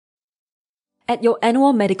At your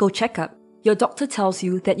annual medical checkup, your doctor tells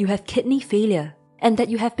you that you have kidney failure and that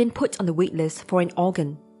you have been put on the waitlist for an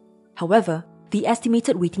organ. However, the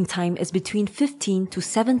estimated waiting time is between 15 to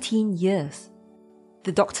 17 years.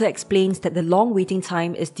 The doctor explains that the long waiting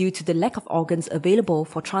time is due to the lack of organs available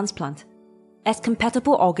for transplant, as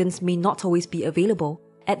compatible organs may not always be available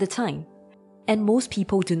at the time, and most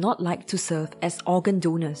people do not like to serve as organ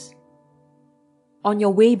donors. On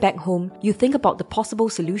your way back home, you think about the possible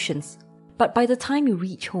solutions, but by the time you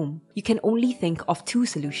reach home, you can only think of two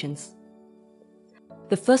solutions.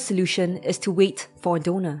 The first solution is to wait for a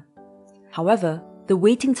donor. However, the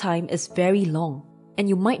waiting time is very long, and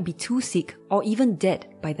you might be too sick or even dead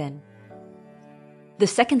by then. The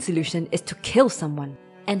second solution is to kill someone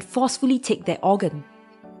and forcefully take their organ.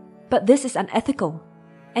 But this is unethical,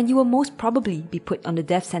 and you will most probably be put on the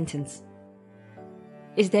death sentence.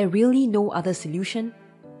 Is there really no other solution?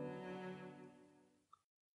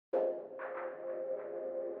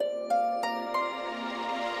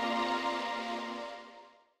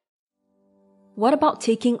 What about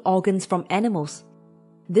taking organs from animals?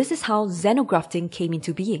 This is how xenografting came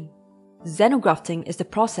into being. Xenografting is the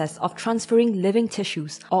process of transferring living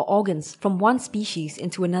tissues or organs from one species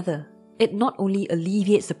into another. It not only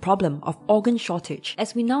alleviates the problem of organ shortage,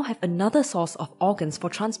 as we now have another source of organs for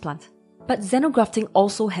transplant, but xenografting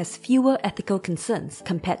also has fewer ethical concerns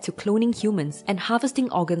compared to cloning humans and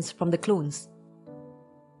harvesting organs from the clones.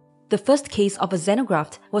 The first case of a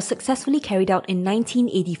xenograft was successfully carried out in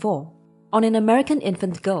 1984 on an American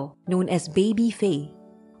infant girl known as Baby Faye,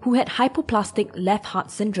 who had hypoplastic left heart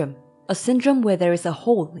syndrome, a syndrome where there is a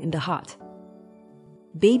hole in the heart.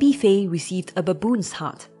 Baby Faye received a baboon's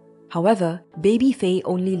heart. However, Baby Faye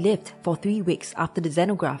only lived for 3 weeks after the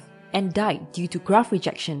xenograft and died due to graft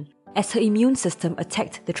rejection as her immune system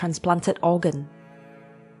attacked the transplanted organ.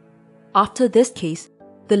 After this case,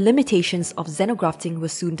 the limitations of xenografting were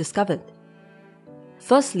soon discovered.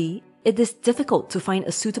 Firstly, it is difficult to find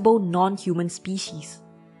a suitable non-human species.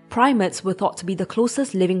 Primates were thought to be the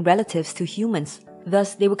closest living relatives to humans,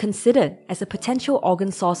 thus they were considered as a potential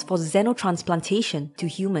organ source for xenotransplantation to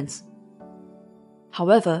humans.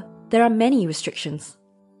 However, there are many restrictions.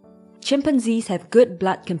 Chimpanzees have good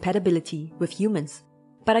blood compatibility with humans,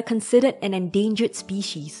 but are considered an endangered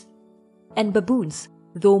species. And baboons,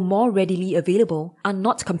 though more readily available, are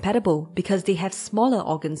not compatible because they have smaller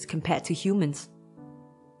organs compared to humans.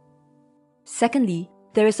 Secondly,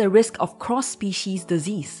 there is a risk of cross-species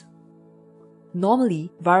disease.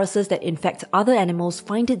 Normally, viruses that infect other animals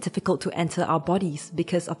find it difficult to enter our bodies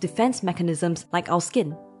because of defense mechanisms like our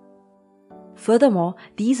skin. Furthermore,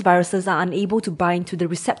 these viruses are unable to bind to the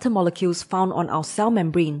receptor molecules found on our cell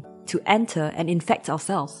membrane to enter and infect our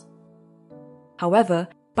cells. However,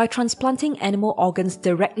 by transplanting animal organs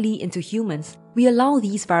directly into humans, we allow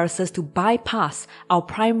these viruses to bypass our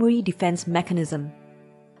primary defense mechanism.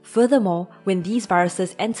 Furthermore, when these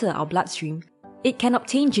viruses enter our bloodstream, it can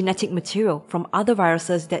obtain genetic material from other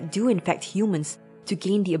viruses that do infect humans to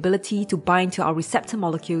gain the ability to bind to our receptor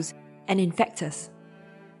molecules and infect us.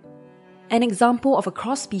 An example of a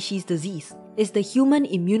cross-species disease is the human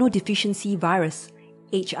immunodeficiency virus,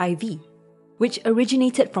 HIV, which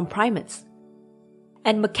originated from primates,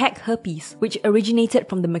 and macaque herpes, which originated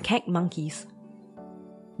from the macaque monkeys.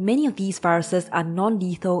 Many of these viruses are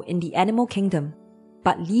non-lethal in the animal kingdom,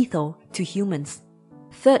 but lethal to humans.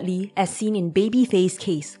 Thirdly, as seen in Baby Faye's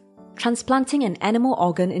case, transplanting an animal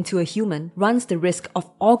organ into a human runs the risk of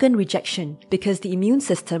organ rejection because the immune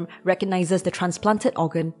system recognizes the transplanted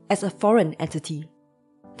organ as a foreign entity.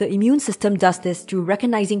 The immune system does this through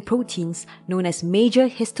recognizing proteins known as major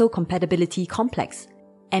histocompatibility complex,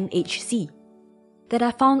 MHC, that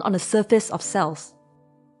are found on the surface of cells.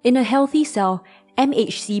 In a healthy cell,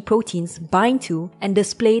 MHC proteins bind to and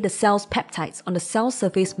display the cell's peptides on the cell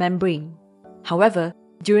surface membrane. However,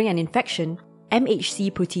 during an infection,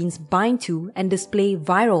 MHC proteins bind to and display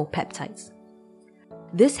viral peptides.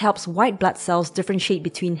 This helps white blood cells differentiate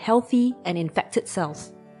between healthy and infected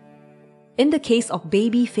cells. In the case of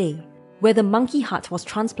Baby Faye, where the monkey heart was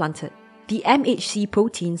transplanted, the MHC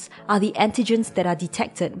proteins are the antigens that are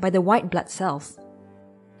detected by the white blood cells.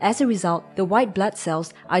 As a result, the white blood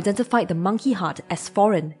cells identified the monkey heart as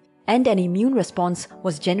foreign, and an immune response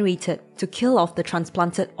was generated to kill off the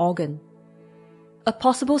transplanted organ. A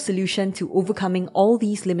possible solution to overcoming all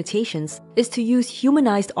these limitations is to use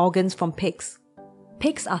humanized organs from pigs.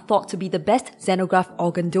 Pigs are thought to be the best xenograft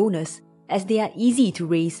organ donors, as they are easy to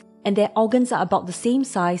raise and their organs are about the same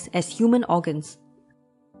size as human organs.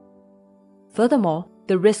 Furthermore,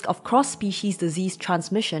 the risk of cross-species disease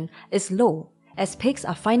transmission is low, as pigs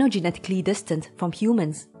are phylogenetically distant from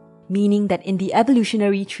humans, meaning that in the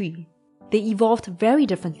evolutionary tree, they evolved very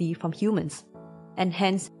differently from humans, and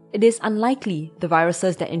hence it is unlikely the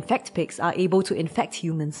viruses that infect pigs are able to infect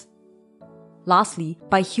humans. Lastly,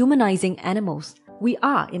 by humanizing animals, we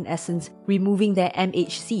are, in essence, removing their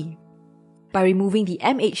MHC. By removing the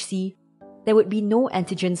MHC, there would be no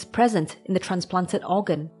antigens present in the transplanted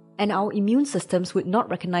organ, and our immune systems would not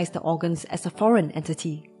recognize the organs as a foreign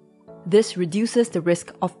entity. This reduces the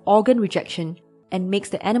risk of organ rejection and makes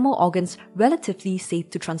the animal organs relatively safe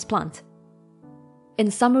to transplant. In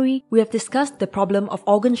summary, we have discussed the problem of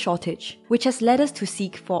organ shortage, which has led us to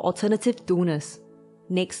seek for alternative donors.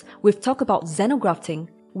 Next, we've talked about xenografting,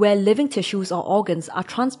 where living tissues or organs are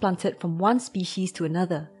transplanted from one species to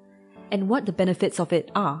another, and what the benefits of it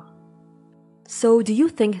are. So, do you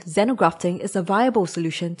think xenografting is a viable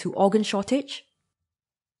solution to organ shortage?